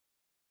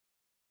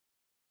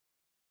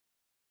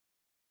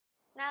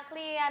นักเ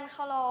รียนเค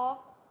ารพ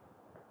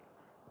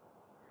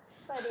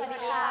สวัสดี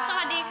ค่ะส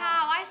วัสดีค่ะ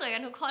ไหว้สวยกั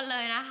นทุกคนเล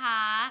ยนะคะ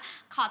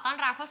ขอต้อน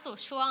รับเข้าสู่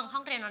ช่วงห้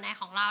องเรียนออนไลน์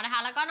ของเรานะคะ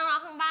แล้วก็น้อ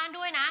งๆทางบ้าน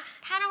ด้วยนะ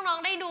ถ้าน้อง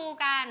ๆได้ดู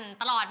กัน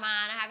ตลอดมา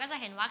นะคะก็จะ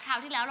เห็นว่าคราว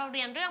ที่แล้วเราเ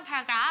รียนเรื่อง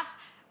paragraph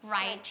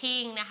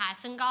writing นะคะ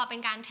ซึ่งก็เป็น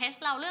การเทส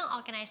เราเรื่อง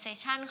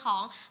organization ขอ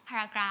ง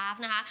paragraph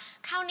นะคะ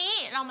คราวนี้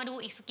เรามาดู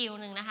อีกสกิล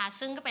หนึ่งนะคะ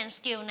ซึ่งก็เป็นส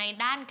กิลใน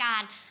ด้านกา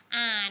ร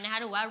อ่านนะคะ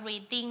หรือว่า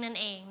reading นั่น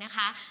เองนะค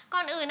ะก่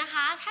อนอื่นนะค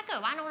ะถ้าเกิด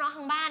ว่าน้องๆท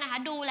างบ้านนะคะ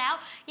ดูแล้ว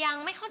ยัง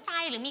ไม่เข้าใจ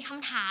หรือมีค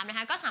ำถามนะค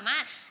ะก็สามา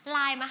รถไล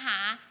น์มาหา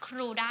ค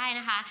รูได้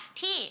นะคะ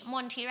ที่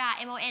montira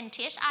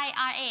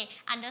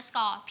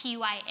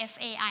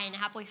monthira_pyfai น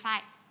ะคะปุยฝ้าย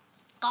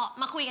ก็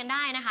มาคุยกันไ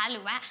ด้นะคะหรื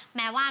อว่าแ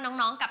ม้ว่า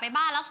น้องๆกลับไป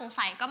บ้านแล้วสง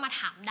สัยก็มา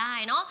ถามได้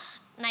เนาะ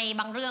ใน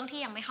บางเรื่อง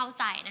ที่ยังไม่เข้า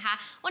ใจนะคะ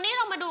วันนี้เ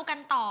รามาดูกัน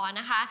ต่อ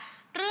นะคะ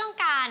เรื่อง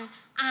การ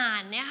อ่า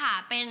นเนี่ยค่ะ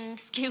เป็น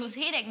สกิล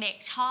ที่เด็ก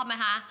ๆชอบไหม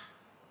คะ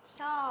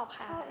ชอบ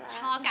ค่ะช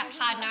อบกัด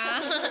ฟันนะ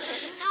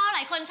ชอบหล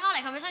ายคนชอบหล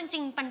ายคนไม่ใช่จ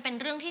ริงมันเป็น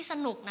เรื่องที่ส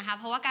นุกนะคะ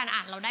เพราะว่าการอ่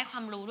านเราได้ควา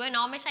มรู้ด้วยเน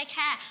าะไม่ใช่แ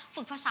ค่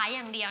ฝึกภาษาอ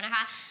ย่างเดียวนะค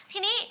ะที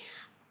นี้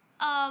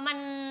มัน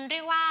เรี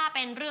ยกว่าเ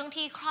ป็นเรื่อง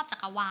ที่ครอบจั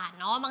กรวาล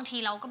เนาะบางที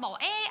เราก็บอกว่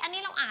าอัน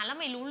นี้เราอ่านแล้ว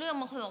ไม่รู้เรื่อง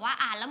บางคนบอกว่า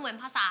อ่านแล้วเหมือน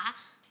ภาษา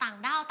ต่าง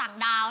ดา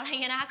วอะไรเ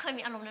งี้ยนะคะเคย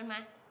มีอารมณ์นั้นไหม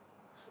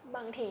บ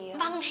างที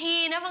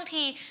นะบาง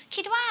ที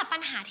คิดว่าปั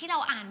ญหาที่เรา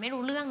อ่านไม่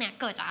รู้เรื่องเนี่ย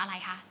เกิดจากอะไร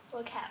คะ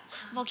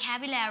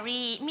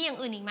vocabulary มีอย่าง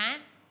อื่นอีกไหม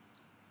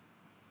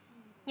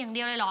อย่างเ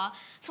ดียวเลยเหรอ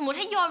สมมุติใ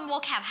ห้โยน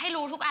vocab ให้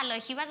รู้ทุกอันเลย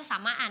คิดว่าจะสา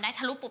มารถอ่านได้ท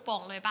ะลุปุโป่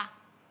งเลยปะ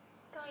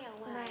ก็ยัง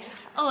ไม่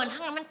ค่ะถ้า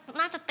งั้นมัน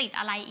น่าจะติด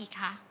อะไรอีก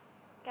คะ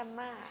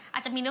grammar อา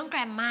จจะมีเรื่อง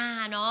grammar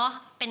เนาะ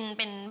เ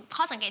ป็น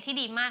ข้อสังเกตที่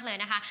ดีมากเลย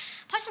นะคะ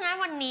เพราะฉะนั้น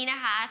วันนี้นะ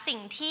คะสิ่ง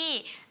ที่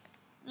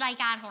ราย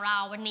การของเรา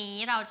วันนี้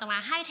เราจะมา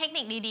ให้เทค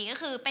นิคดีๆก็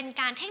คือเป็น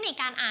การเทคนิค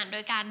การอ่านโด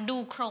ยการดู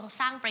โครง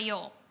สร้างประโย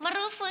คมา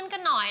รื้อฟื้นกั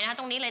นหน่อยนะคะ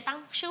ตรงนี้เลยตั้ง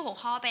ชื่อหัว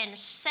ข้อเป็น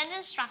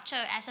sentence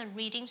structure as a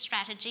reading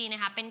strategy น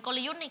ะคะเป็นกล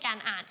ยุทธ์ในการ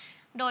อ่าน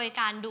โดย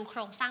การดูโคร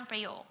งสร้างปร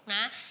ะโยคน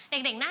ะเ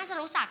ด็กๆน่าจะ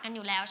รู้จักกันอ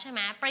ยู่แล้วใช่ไหม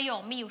ประโย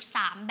คมีอยู่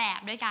3แบบ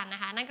ด้วยกันน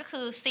ะคะนั่นก็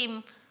คือ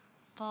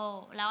simple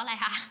แล้วอะไร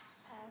คะ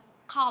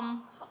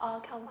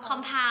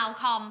compound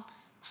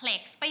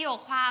complex ประโยค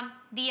ความ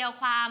เดียว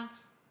ความ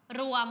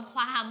รวมค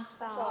วาม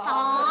ซ้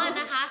อน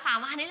นะคะ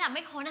3อันนี้แหละไ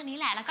ม่พ้นอันนี้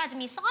แหละแล้วก็อาจจะ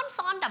มีซ้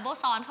อนดับเบิล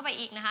ซ้อนเข้าไป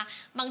อีกนะคะ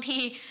บางที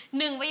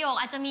1ประโยค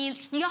อาจจะมี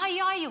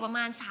ย่อยๆอยู่ประม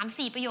าณ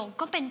 3-4 ประโยค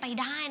ก็เป็นไป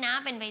ได้นะ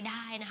เป็นไปไ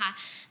ด้นะคะ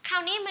ครา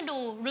วนี้มาดู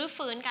รื้อ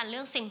ฟื้นกันเ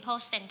รื่อง simple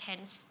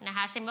sentence นะค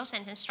ะ simple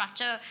sentence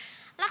structure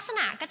ลักษณ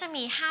ะก็จะ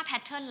มี5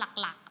 pattern ห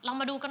ลักๆลอง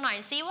มาดูกันหน่อย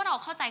ซิว่าเรา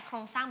เข้าใจโคร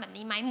งสร้างแบบ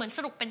นี้ไหมเหมือนส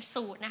รุปเป็น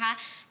สูตรนะคะ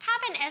ถ้า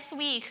เป็น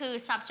SV คือ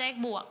subject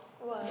บวก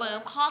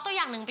verb ข้อตัวอ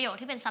ย่าง1ประโยค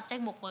ที่เป็น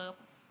subject บวก verb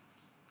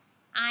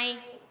I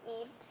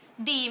eat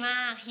ดีม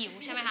ากหิว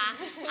ใช่ไหมคะ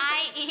I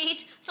eat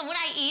สมมุติ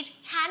I eat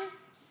ฉัน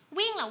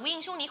วิ่งเหรอวิ่ง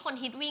ช่วงนี้คน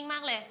ฮิตวิ่งมา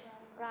กเลย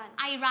run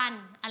I run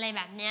อะไรแ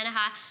บบนี้นะค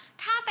ะ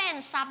ถ้าเป็น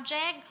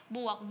subject บ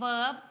วก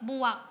verb บ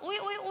วก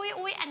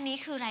อุ้ยอันนี้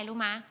คืออะไรรู้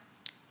ไหม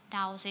เด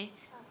าสิ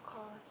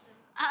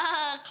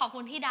ขอบคุ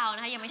ณที่เดาน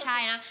ะคะยังไม่ใช่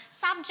นะ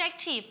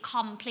subjective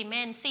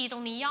complement C ตร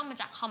งนี้ย่อมา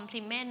จาก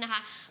complement นะค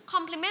ะ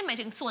complement หมาย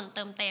ถึงส่วนเ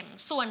ติมเต็ม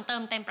ส่วนเติ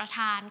มเต็มประธ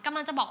านกำ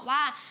ลังจะบอกว่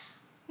า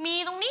มี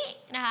ตรงนี้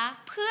นะคะ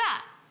เพื่อ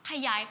ข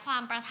ยายควา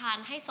มประธาน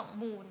ให้สม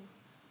บูรณ์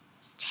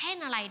เช่น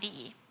อะไรดี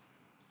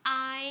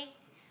I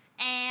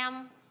am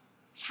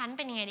ฉันเ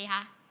ป็นยังไงดีค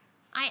ะ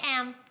I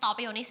am ต่อป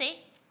ระโยคนี้สิ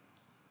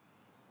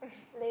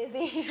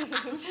lazy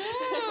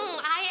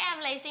I am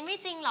lazy ไม่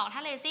จริงหรอกถ้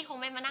า lazy คง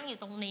ไม่มานั่งอยู่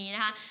ตรงนี้น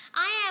ะคะ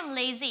I am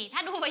lazy ถ้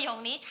าดูประโยค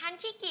นี้ฉัน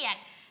ขี้เกียจ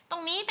ตร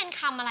งนี้เป็น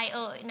คำอะไร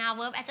noun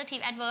verb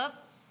adjective adverb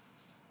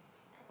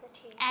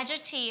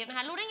adjective นะค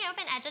ะรู้ได้ไงว่า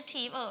เป็น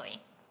adjective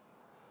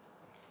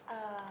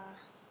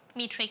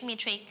มีทริค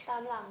ตา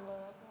มหลัง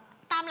verb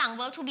ตามหลัง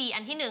verb to be อั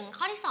นที่1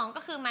ข้อที่2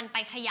ก็คือมันไป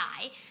ขยา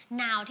ย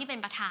noun ที่เป็น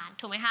ประธาน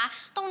ถูกไหมคะ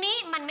ตรงนี้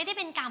มันไม่ได้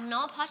เป็นกรรมเน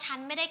าะเพราะฉัน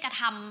ไม่ได้กระ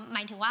ทำหม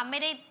ายถึงว่าไม่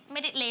ได้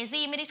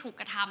lazy ไม่ได้ถูก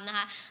กระทำนะค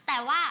ะแต่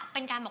ว่าเป็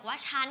นการบอกว่า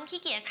ฉันขี้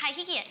เกียจใคร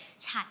ขี้เกียจ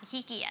ฉัน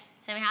ขี้เกียจ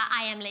ใช่ไหมคะ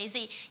I am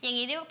lazy อย่าง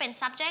นี้เรียกว่าเป็น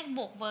subject บ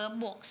วก verb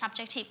บวก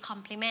subjective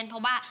complement เพรา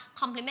ะว่า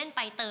complement ไ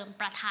ปเติม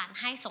ประธาน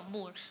ให้สม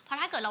บูรณ์เพราะ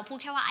ถ้าเกิดเราพูด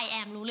แค่ว่า I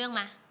am รู้เรื่องไ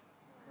หม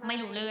ไม่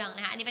รู้เรื่องน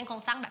ะคะอันนี้เป็นโคร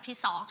งสร้างแบบที่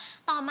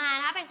2ต่อมา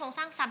นะคะเป็นโครงส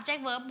ร้าง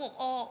subject verb บวก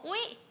o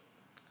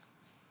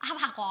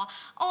ผักหรอ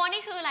o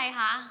นี่คืออะไร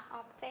คะ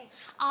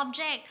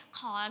object ข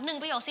อ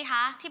1ประโยคสิค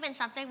ะที่เป็น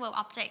subject verb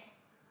object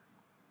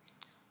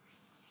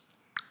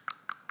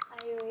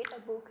I read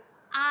a book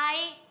I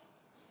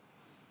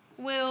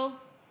will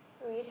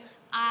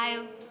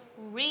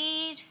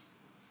read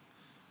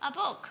a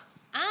book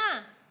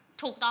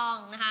ถูกต้อง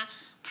นะคะ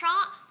เพรา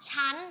ะ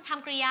ฉันท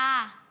ำกริยา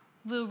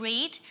will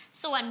read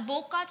ส่วน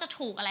book ก็จะ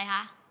ถูกอะไรค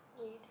ะ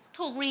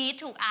ถูก read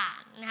ถูกอ่า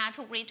นนะคะ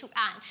ถูก read ถูก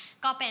อ่าน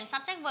ก็เป็น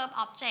subject verb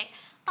object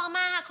ต่อม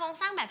าโครง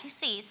สร้างแบบที่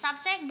4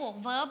 subject บวก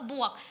verb บ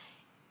วก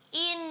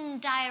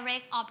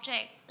indirect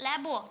object และ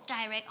บวก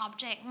direct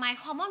object หมาย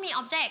ความว่ามี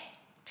object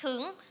ถึง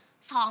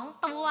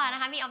2ตัวน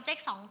ะคะมี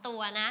object 2ตัว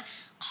นะ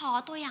ขอ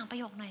ตัวอย่างประ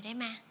โยคหน่อยได้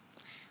ไหม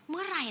เ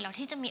มื่อไหร่เรา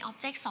ที่จะมี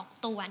object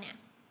 2ตัวเนี่ย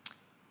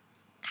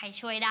ใคร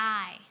ช่วยได้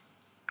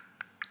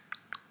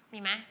มี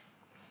ไหม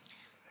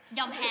ย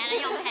อมแพ้นะ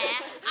ยอมแพ้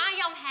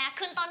ยอมแพ้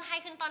ขึ้นต้นใ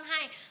ห้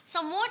ส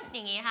มมุติอ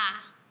ย่างนี้ค่ะ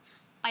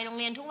ไปโรง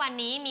เรียนทุกวัน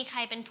นี้มีใคร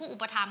เป็นผู้อุ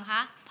ปถัมภ์ค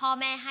ะพ่อ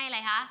แม่ให้อะไร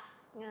คะ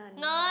เ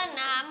งิน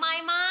นะคะ my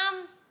mom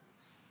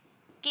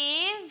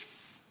gives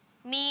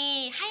me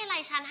ให้อะไร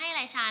ฉั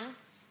น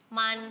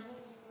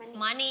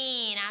money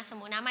นะสม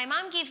มุตินะ my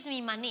mom gives me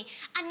money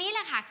อันนี้แหล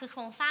ะค่ะคือโค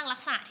รงสร้างลั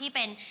กษณะที่เ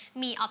ป็น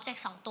มี object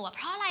 2 ตัวเพ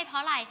ราะอะไ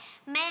ร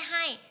แม่ใ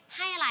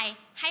ห้อะไร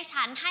ให้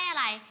ฉันให้อะ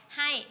ไรใ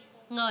ห้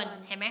เงิน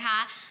เห็นไหมคะ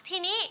ที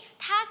นี้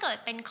ถ้าเกิด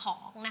เป็นขอ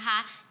งนะคะ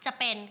จะ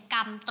เป็นกร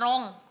รมตร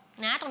ง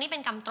นะตรงนี้เป็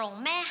นกรรมตรง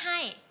แม่ให้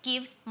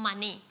gives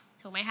money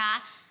ถูกไหมคะ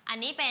อัน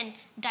นี้เป็น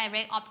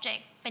direct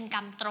object เป็นกร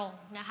รมตรง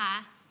นะคะ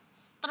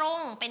ตรง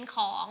เป็นข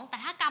องแต่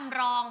ถ้ากรรม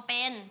รองเ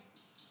ป็น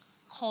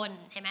คน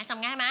เห็นไหมจ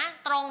ำง่ายไหม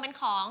ตรงเป็น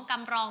ของก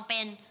ำรองเป็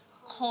น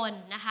คน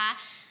นะคะ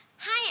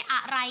ให้อะ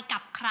ไรกั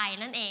บใคร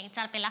นั่นเองจ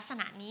ะเป็นลักษ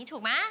ณะนี้ถู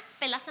กไหม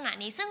เป็นลักษณะ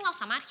นี้ซึ่งเรา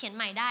สามารถเขียนใ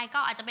หม่ได้ก็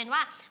อาจจะเป็นว่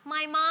า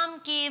my mom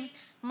gives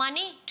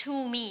money to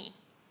me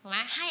ถูกไหม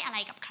ให้อะไร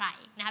กับใคร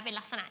นะคะเป็น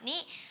ลักษณะนี้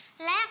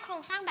และโคร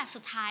งสร้างแบบ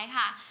สุดท้าย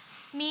ค่ะ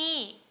มี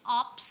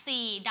ob c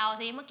เดา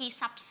ซิเมื่อกี้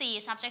sub c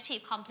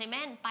subjective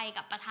complement ไป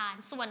กับประธาน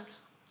ส่วน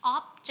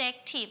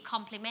objective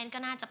complement ก็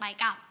น่าจะไป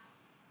กับ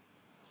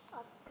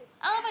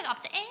ไปกับ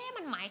object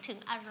มันหมายถึง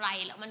อะไร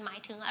เหรอมันหมาย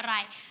ถึงอะไร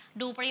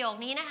ดูประโยค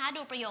นี้นะคะ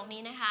ดูประโยค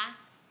นี้นะคะ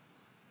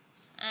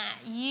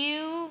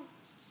you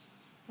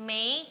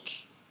make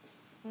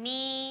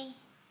me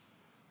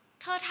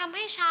เธอทำใ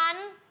ห้ฉัน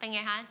เป็นไง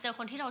คะเจอค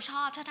นที่เราช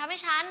อบเธอทำให้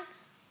ฉัน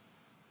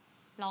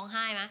ร้องไ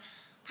ห้ไหม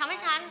ทำให้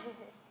ฉัน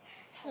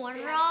หัว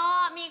เรา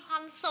ะมีควา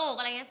มสุข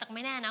อะไรเงี้ยแต่ไ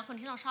ม่แน่นะคน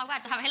ที่เราชอบก็อ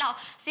าจจะทำให้เรา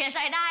เสียใจ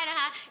ได้นะ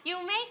คะ you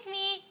make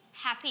me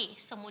happy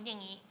สมมุติอย่า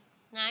งนี้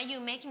นะ you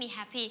make me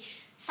happy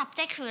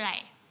subject คืออะไร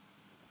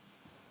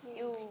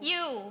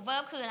you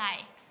verb คืออะไร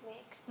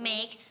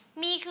make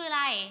me คืออะ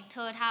ไรเธ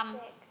อท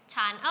ำ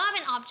ฉันเ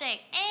ป็น object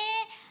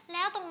แ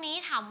ล้วตรงนี้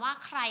ถามว่า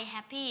ใคร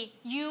happy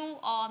you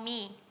or me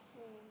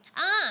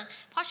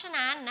เพราะฉะ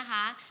นั้นนะค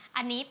ะ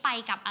อันนี้ไป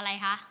กับอะไร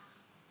คะ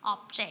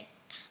object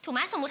ถูกไหม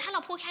สมมุติถ้าเร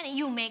าพูดแค่นี้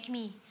you make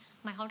me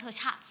หมายความเธอ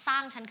สร้า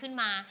งฉันขึ้น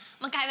มา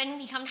มันกลายเป็น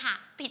มีคำถาม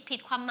ผิด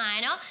ความหมาย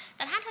เนาะแ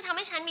ต่ถ้าเธอทำใ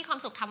ห้ฉันมีความ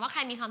สุขถามว่าใคร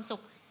มีความสุ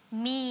ข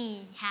me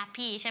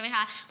happy ใช่ไหมค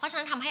ะเพราะฉะ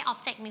นั้นทำให้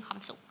object มีความ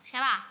สุขใช่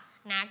ป่ะ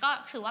นะก็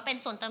ถือว่าเป็น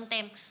ส่วนเติมเต็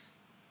ม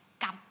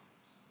กรรม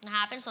นะค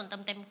ะเป็นส่วนเติ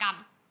มเต็มกรรม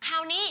ครา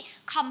วนี้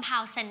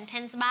compound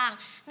sentence บ้าง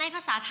ในภ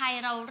าษาไทย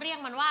เราเรียก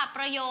มันว่าป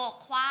ระโยค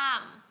ควา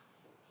ม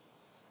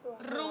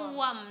ร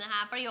วมนะค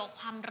ะประโยค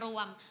ความรว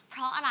มเพ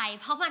ราะอะไร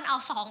เพราะมันเอา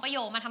2ประโย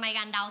คมาทำไม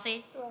กันเดาซิ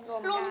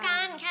รวมกั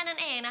นแค่นั้น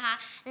เองนะคะ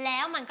แล้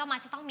วมันก็มา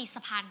จะต้องมีส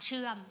ะพานเ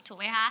ชื่อมถูก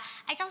ไหมคะ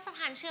ไอ้เจ้าสะพ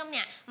านเชื่อมเ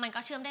นี่ยมันก็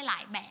เชื่อมได้หลา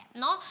ยแบบ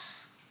เนาะ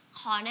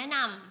ขอแนะน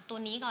ำตัว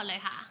นี้ก่อนเลย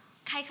ค่ะ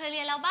ใครเคยเรี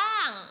ยนแล้วบ้า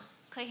ง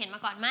เคยเห็นม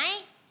าก่อนไหม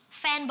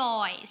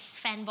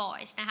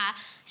fanboys นะคะ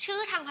ชื่อ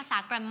ทางภาษา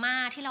กราฟมา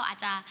ที่เราอาจ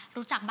จะ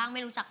รู้จักบ้างไ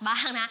ม่รู้จักบ้า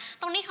งนะ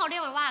ตรงนี้เขาเรีย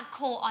กมันว่า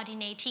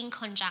coordinating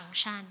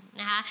conjunction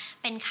นะคะ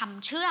เป็นค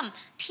ำเชื่อม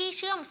ที่เ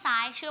ชื่อมซ้า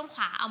ยเชื่อมข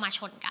วาเอามาช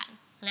นกัน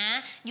นะ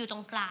อยู่ตร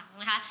งกลาง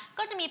นะคะ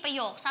ก็จะมีประโ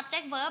ยค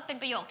subject verb เป็น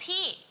ประโยค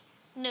ที่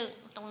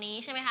1ตรงนี้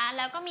ใช่ไหมคะแ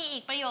ล้วก็มีอี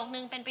กประโยคนึ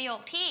งเป็นประโยค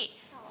ที่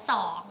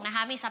2นะค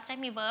ะมี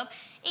subject มี verb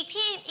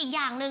อีกอ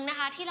ย่างหนึ่งนะ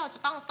คะที่เราจะ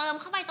ต้องเติม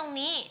เข้าไปตรง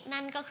นี้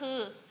นั่นก็คือ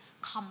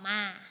คอมม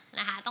า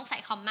นะคะต้องใส่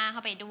คอมมาเข้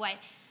าไปด้วย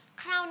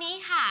คราวนี้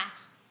ค่ะ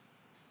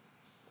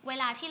เว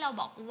ลาที่เรา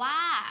บอกว่า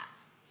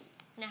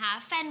นะคะ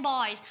แฟนบ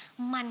อยส์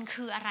มัน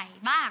คืออะไร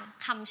บ้าง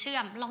คำเชื่อ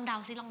มลองเดา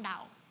ซิลองเดา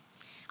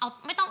เอา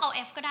ไม่ต้องเอา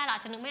F ก็ได้หรอกอ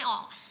าจจะนึกไม่ออ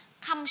ก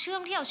คำเชื่อ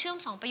มที่เราเชื่อม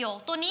2ประโยค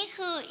ตัวนี้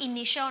คือ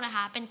initial นะค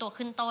ะเป็นตัว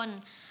ขึ้นต้น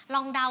ล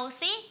องเดา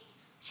ซิ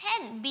เช่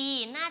น B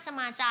น่าจะ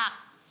มาจาก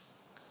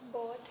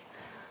both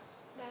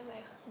ได้ไหม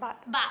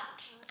but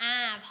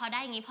พอได้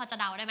อย่างนี้พอจะ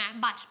เดาได้ไหม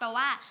but แปล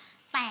ว่า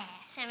แต่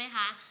ใช่ไหมค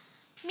ะ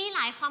มีหล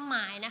ายความหม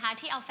ายนะคะ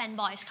ที่เอาแฟน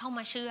บอยส์เข้าม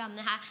าเชื่อม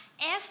นะคะ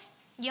F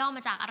ย่อม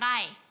าจากอะไร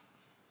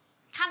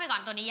ข้ามไปก่อ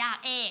นตัวนี้ยาก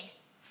A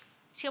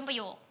เชื่อมประโ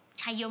ยค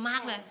ใช้เยอะมา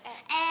กเลย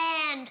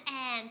and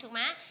ถูกไห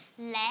ม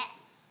และ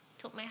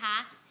ถูกไหมคะ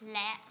แล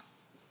ะ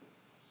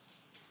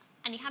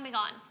อันนี้ข้ามไป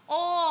ก่อน O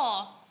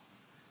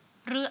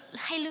เลือก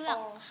ให้เลือก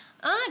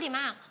ดี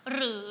มากห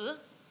รือ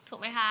ถูก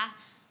ไหมคะ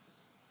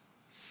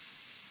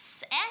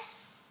S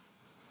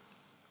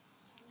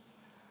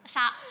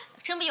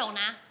เชื่อมประโยค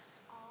นะ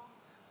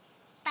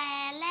แต่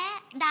และ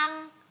ดัง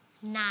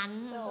นั้น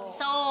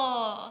so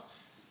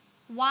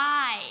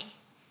why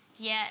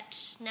yet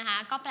นะคะ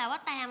ก็แปลว่า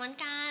แต่เหมือน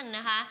กันน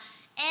ะคะ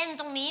n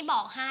ตรงนี้บ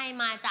อกให้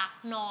มาจาก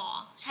nor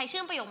ใช้เชื่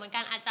อมประโยคเหมือน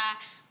กันอาจจะ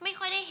ไม่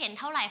ค่อยได้เห็น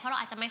เท่าไหร่เพราะเรา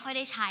อาจจะไม่ค่อยไ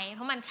ด้ใช้เพ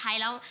ราะมันใช้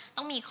แล้ว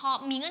ต้อง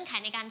มีเงื่อนไข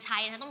ในการใช้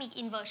นะต้องมี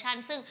inversion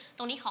ซึ่งต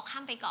รงนี้ขอข้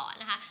ามไปก่อน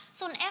นะคะ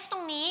ส่วน f ตร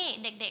งนี้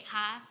เด็กๆค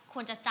ะค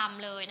วรจะจ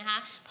ำเลยนะคะ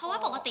เพราะว่า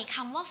ปกติค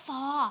ำว่า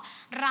for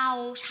เรา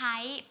ใช้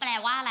แปล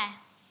ว่าอะไร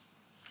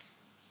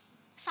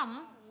ส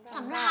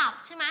ำหรับ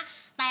ใช่ไหม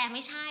แต่ไ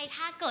ม่ใช่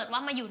ถ้าเกิดว่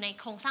ามาอยู่ใน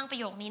โครงสร้างประ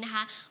โยคนี้นะค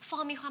ะ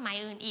for มีความหมาย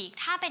อื่นอีก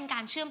ถ้าเป็นกา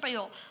รเชื่อมประโย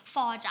ค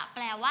for จะแป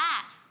ลว่า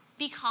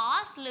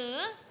because หรือ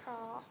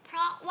เพร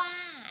าะ ว่า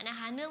นะค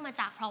ะเนื่องมา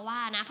จากเพราะว่า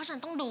นะเพราะฉะนั้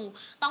นต้อง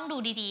ดู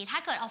ดีๆถ้า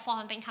เกิดเอาฟอร์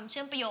มเป็นคำเ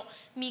ชื่อมประโยค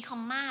มีคอ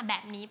มมาแบ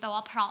บนี้แปลว่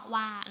าเพราะ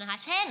ว่านะคะ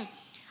เช่น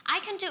I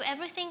can do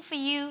everything for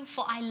you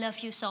for I love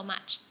you so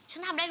much ฉั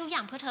นทำได้ทุกอย่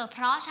างเพื่อเธอเพ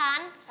ราะฉัน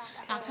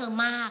รักเธอ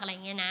มากอะไร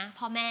เงี้ยนะ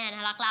พ่อแม่น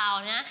ะรักเรา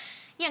นะ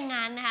อย่าง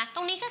นั้นนะคะต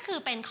รงนี้ก็คือ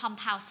เป็น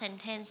compound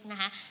sentence นะ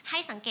คะให้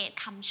สังเกต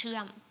คำเชื่อ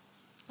ม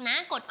นะ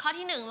กฎข้อ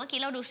ที่1เมื่อกี้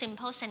เราดู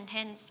simple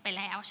sentence ไป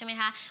แล้วใช่ไหม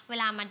คะเว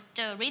ลามันเ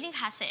จอ reading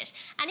passage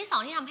อันที่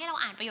2ที่ทำให้เรา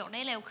อ่านประโยคไ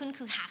ด้เร็วขึ้น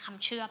คือหาค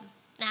ำเชื่อม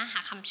นะหา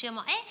คำเชื่อม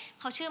ว่าเอ๊ะ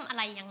เขาเชื่อมอะไ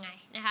รยังไง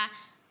นะคะ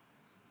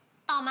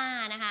ต่อมา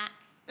นะคะ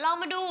ลอง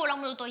มาดู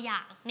ตัวอย่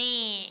าง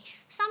นี่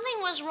something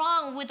was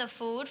wrong with the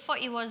food for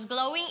it was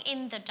glowing in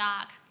the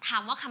dark ถา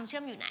มว่าคำเชื่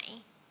อมอยู่ไหน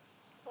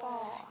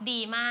ดี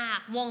มาก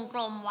วงก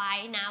ลมไว้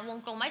นะวง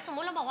กลมไว้สมมุ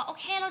ติเราบอกว่าโอ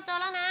เคเราเจอ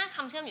แล้วนะค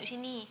ำเชื่อมอยู่ที่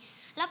นี่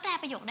แล้วแปล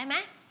ประโยคได้ไหม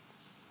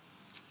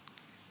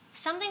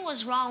something was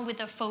wrong with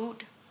the food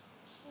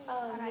อ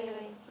ะไร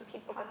ผิ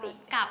ดปกติ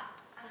กับ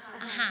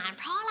อาหาร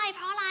เพราะอะไร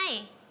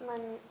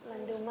มัน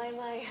ดูไม่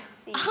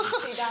สี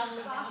ด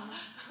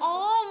ำ โอ้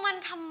มัน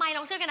ทำไมล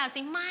องเชื่อกันนะ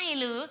สิไม่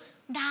หรือ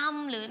ด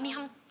ำหรือมีค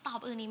ำตอบ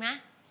อื่นอีกไหม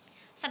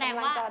แสดง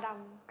ว่า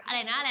อะไร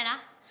นะ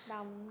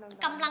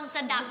กำลังจ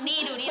ะดำนี่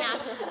ดูนี่นะ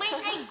ไม่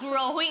ใช่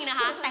growing นะ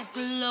คะแต่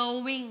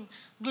glowing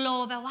glow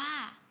แปลว่า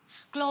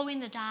glow in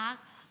the dark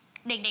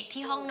เด็กๆ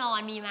ที่ห้องนอน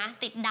มีไหม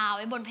ติดดาวไ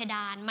ว้บนเพด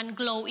านมัน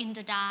glow in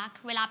the dark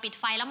เวลาปิด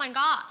ไฟแล้วมัน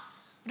ก็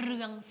เรื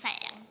องแส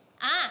ง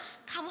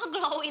คำว่า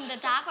glow in the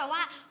dark แปลว่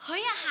าเฮ้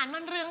ยอาหารมั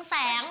นเรืองแส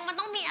งมัน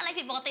ต้องมีอะไร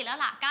ผิดปกติแล้ว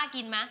ล่ะกล้า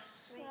กินไหม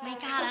ไม่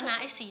กล้าแล้วนะ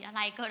ไอ้สีอะไ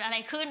รเกิดอะไร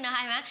ขึ้นนะคะ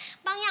เห็นไหม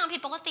บางอย่างผิ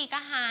ดปกติกับ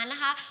อาหารน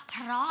ะคะเพ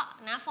ราะ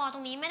นะ for ตร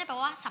งนี้ไม่ได้แปล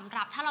ว่าสำห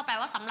รับถ้าเราแปล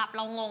ว่าสำหรับเ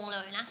รางงเล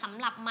ยนะสำ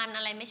หรับมันอ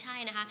ะไรไม่ใช่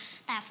นะคะ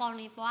แต่ for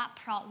นี้แปลว่า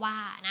เพราะว่า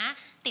นะ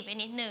ติดไว้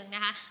นิดนึงน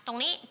ะคะตรง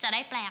นี้จะไ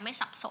ด้แปลไม่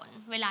สับสน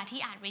เวลาที่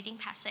อ่าน reading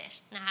passage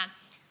นะคะ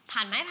ผ่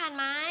านไหมผ่าน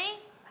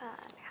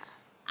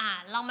ค่ะ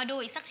ลองมาดู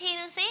อีกสักที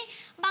นึงสิ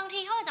บางที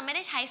เขาอาจจะไม่ไ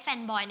ด้ใช้แฟ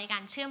นบอยในกา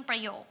รเชื่อมปร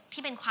ะโยค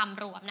ที่เป็นความ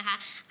รวมนะคะ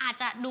อาจ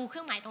จะดูเค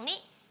รื่องหมายตรงนี้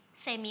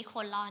เซมิโค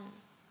ลอน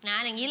นะ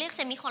อย่างนี้เรียกเซ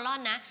มิโคลอ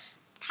นนะ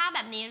ถ้าแบ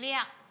บนี้เรีย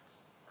ก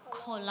โ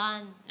คลอ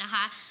นนะค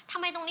ะทำ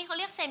ไมตรงนี้เขา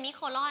เรียกเซมิโ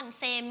คลอน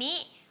เซมิ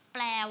แป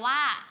ลว่า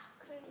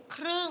ค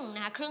รึ่งน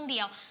ะคะครึ่งเดี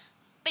ยว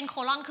เป็นโค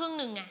ลอนครึ่ง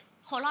หนึ่งไง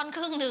โคลอนค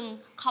รึ่งหนึ่ง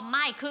คอมม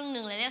าอีกครึ่งห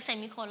นึ่งเลยเรียกเซ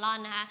มิโคลอน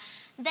นะคะ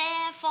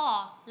therefore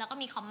แล้วก็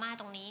มีคอมมา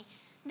ตรงนี้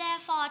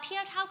therefore เที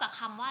ยบเท่ากับ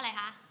คำว่าอะไร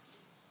คะ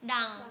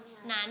ดัง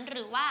นั้นห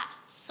รือว่า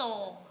so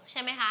ใ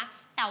ช่ไหมคะ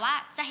แต่ว่า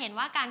จะเห็น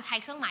ว่าการใช้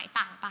เครื่องหมาย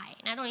ต่างไป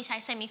นะตรงนี้ใช้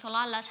เซมิโคล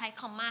อนแล้วใช้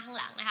คอมมาข้าง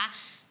หลังนะคะ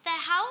The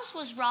house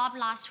was robbed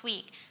last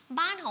week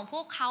บ้านของพ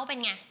วกเขาเป็น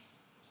ไง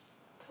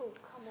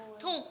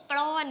ถูกป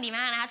ล้นดีม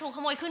ากนะคะถูกข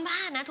โมยขึ้นบ้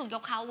านนะถูกย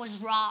กเขา was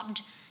robbed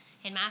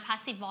เห็นไหม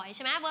passive voice ใ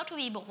ช่ไหม verb to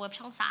be บวก verb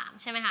ช่อง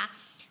3ใช่ไหมคะ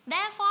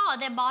Therefore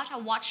they bought a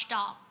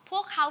watchdog พว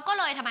กเขาก็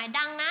เลยทำไม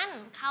ดังนั้น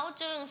เขา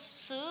จึง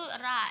ซื้ออะ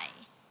ไร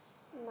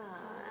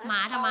หม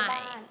าทำไม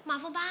มา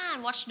เฝ้าบ้าน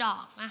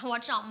watchdog นะ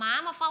watchdog ม้า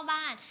มาเฝ้า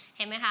บ้านเ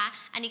ห็นไหมคะ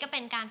อันนี้ก็เป็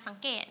นการสัง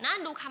เกตนะ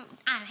ดูค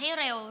ำอ่านให้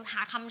เร็วห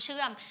าคำเ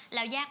ชื่อมแ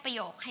ล้วแยกประโ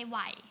ยคให้ไว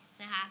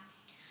นะคะ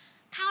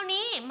คราว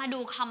นี้มาดู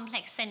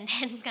complex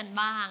sentence กัน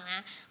บ้างน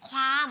ะคว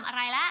ามอะไ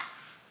รละ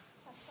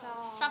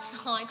ซับ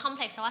ซ้อน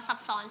complex แปลว่าซับ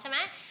ซ้อนใช่ไหม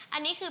อั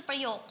นนี้คือประ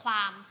โยคคว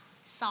าม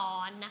ซ้อ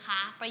นนะคะ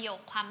ประโยค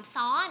ความ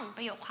ซ้อน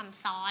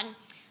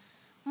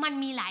มัน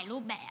มีหลายรู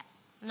ปแบบ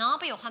เนาะ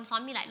ประโยคความซ้อ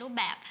นมีหลายรูป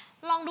แบบ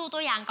ลองดูตั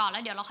วอย่างก่อนแล้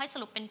วเดี๋ยวเราค่อยส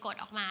รุปเป็นกฎ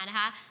ออกมานะค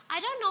ะ I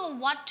don't know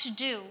what to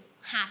do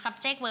หา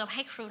subject verb ใ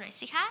ห้ครูหน่อย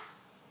สิคะ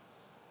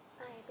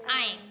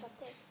I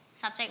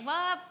subject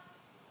verb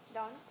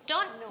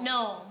don't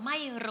know ไม่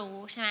รู้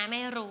ใช่ไหมไ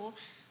ม่รู้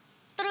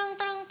ตรึง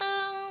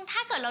ถ้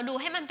าเกิดเราดู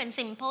ให้มันเป็น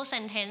simple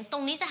sentence ตร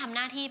งนี้จะทำห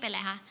น้าที่เป็นอะไร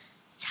คะ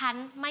ฉัน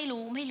ไม่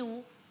รู้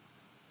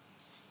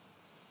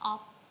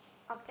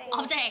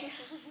object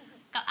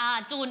กับ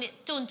จู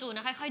นน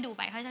ะค่อยๆดูไ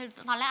ปค่อย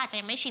ๆตอนแรกอาจจะ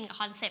ยังไม่ชินกับ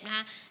คอนเซปต์นะค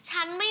ะ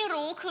ฉันไม่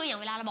รู้คืออย่าง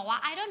เวลาเราบอกว่า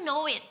I don't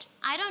know it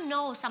I don't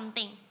know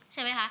something ใ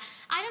ช่ไหมคะ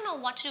I don't know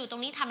what to do ตร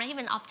งนี้ทำหน้าที่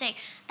เป็น object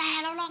แต่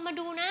เราลองมา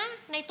ดูนะ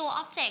ในตัว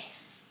object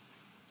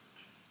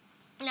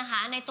นะค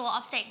ะในตัว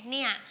object เ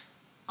นี่ย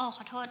ข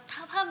อโทษ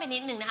เพิ่มไปนิ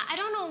ดหนึ่งนะคะ I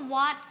don't know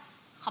what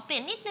ขอเปลี่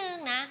ยนนิดนึง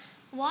นะ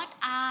what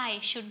I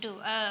should do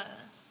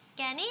แ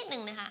กนิดหนึ่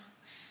งนะคะ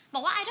บอ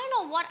กว่า I don't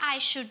know what I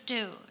should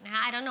do นะคะ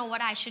I don't know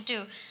what I should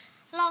do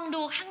ลอง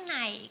ดูข้างใน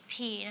อีก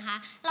ทีนะคะ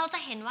เราจะ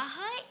เห็นว่าเ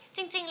ฮ้ยจ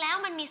ริงๆแล้ว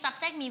มันมี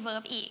subject มี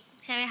verb อีก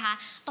ใช่ไหมคะ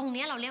ตรง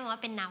นี้เราเรียกว่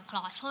าเป็น noun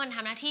clause เพราะมันท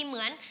ำหน้าที่เห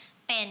มือน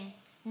เป็น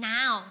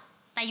noun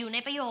แต่อยู่ใน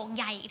ประโยคใ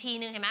หญ่อีกที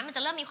นึงเห็นไหมมันจ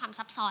ะเริ่มมีความ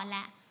ซับซ้อนแ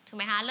ล้วถูกไ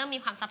หมคะเริ่มมี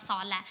ความซับซ้อ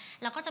นแ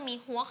ล้วก็จะมี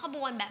หัวขบ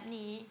วนแบบ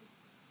นี้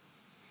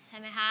ใช่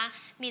ไหมคะ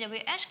มี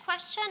WH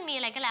question มีอ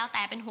ะไรก็แล้วแ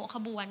ต่เป็นหัวข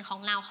บวนของ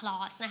noun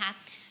clause นะคะ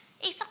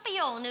อีกสักประโ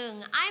ยคหนึ่ง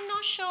I'm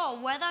not sure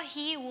whether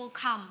he will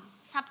come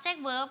subject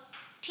verb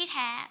ที่แ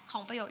ท้ขอ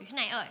งประโยคอยู่ที่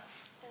ไหน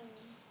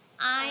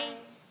I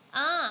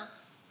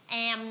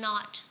am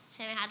not ใ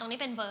ช่ไหมคะตรงนี้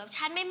เป็น verb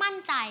ฉันไม่มั่น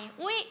ใจ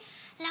อุ๊ย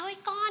แล้วไอ้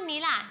ก้อนนี้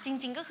ล่ะจ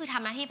ริงๆก็คือท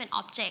ำหน้าที่เป็น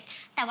object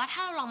แต่ว่าถ้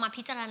าเราลองมา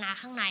พิจารณา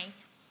ข้างใน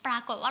ปรา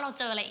กฏว่าเรา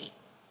เจออะไรอีก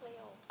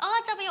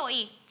เจอประโยค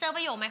อีกเจอป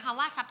ระโยคหมายความ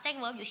ว่า subject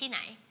verb อยู่ที่ไหน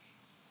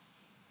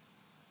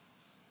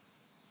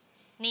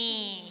นี่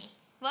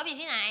verb อยู่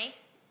ที่ไหน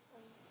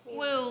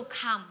will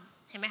come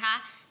เห็นไหมคะ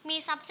มี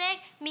subject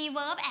มี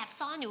verb แอบ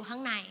ซ่อนอยู่ข้า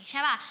งในใ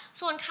ช่ป่ะ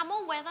ส่วนคำว่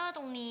า weather ต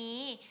รงนี้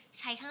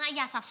ใช้ข้างหน้าอ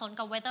ย่าสับสน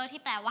กับ weather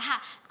ที่แปลว่า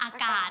อา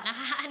กาศนะค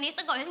ะอันนี้ส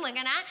ะกดไม่เหมือน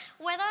กันนะ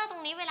weather ตร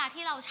งนี้เวลา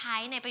ที่เราใช้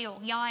ในประโยค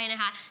ย่อยนะ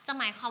คะจะ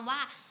หมายความว่า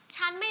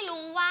ฉันไม่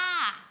รู้ว่า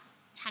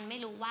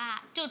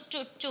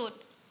จุด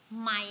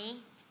ไหม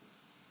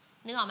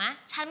นึกออกไหม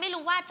ฉันไม่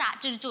รู้ว่าจะ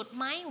จุด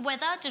ไหม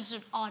whetherจุ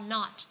ด or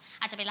not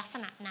อาจจะเป็นลักษ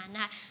ณะนั้นน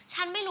ะคะ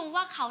ฉันไม่รู้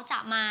ว่าเขาจะ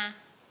มา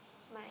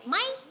ไหม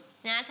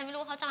นะฉันไม่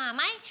รู้เขาจะมาไ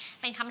หม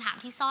เป็นคำถาม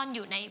ที่ซ่อนอ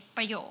ยู่ในป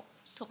ระโยค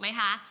ถูกไหม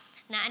คะ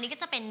นะอันนี้ก็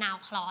จะเป็น noun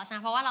clause น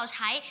ะเพราะว่าเราใ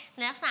ช้ใ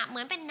นลักษณะเหมื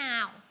อนเป็น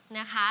noun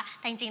นะคะ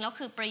แต่จริงๆแล้ว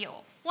คือประโย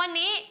ควัน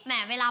นี้แหม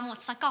เวลาหมด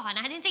ซะก่อนน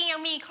ะคะจริงๆยั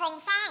งมีโครง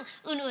สร้าง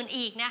อื่นๆ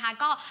อีกนะคะ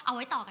ก็เอาไ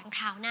ว้ต่อกันค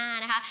ราวหน้า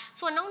นะคะ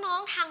ส่วนน้อง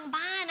ๆทาง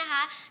บ้านนะค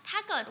ะถ้า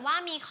เกิดว่า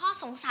มีข้อ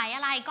สงสัยอ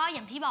ะไรก็อ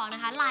ย่างที่บอกน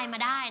ะคะไลน์มา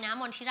ได้นะ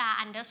มนทิรา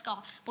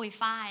 _ ปุย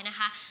ฝ้ายนะค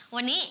ะ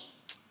วันนี้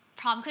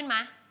พร้อมขึ้นไหม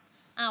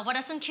What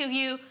doesn't kill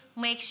you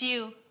makes you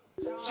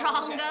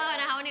stronger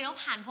นะคะวันนี้เรา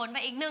ผ่านพ้นไป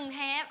อีก1 เท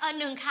ป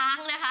1 ครั้ง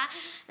นะคะ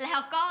แล้ว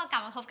ก็กลั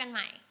บมาพบกันให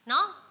ม่เน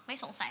าะไม่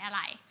สงสัยอะไร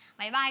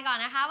บายบายก่อน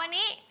นะคะวัน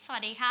นี้สวั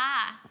สดีค่ะ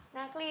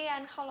นักเรียน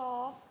เคาร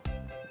พ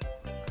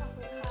ขอบ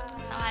คุณค่ะ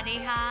สวัสดี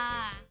ค่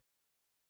ะ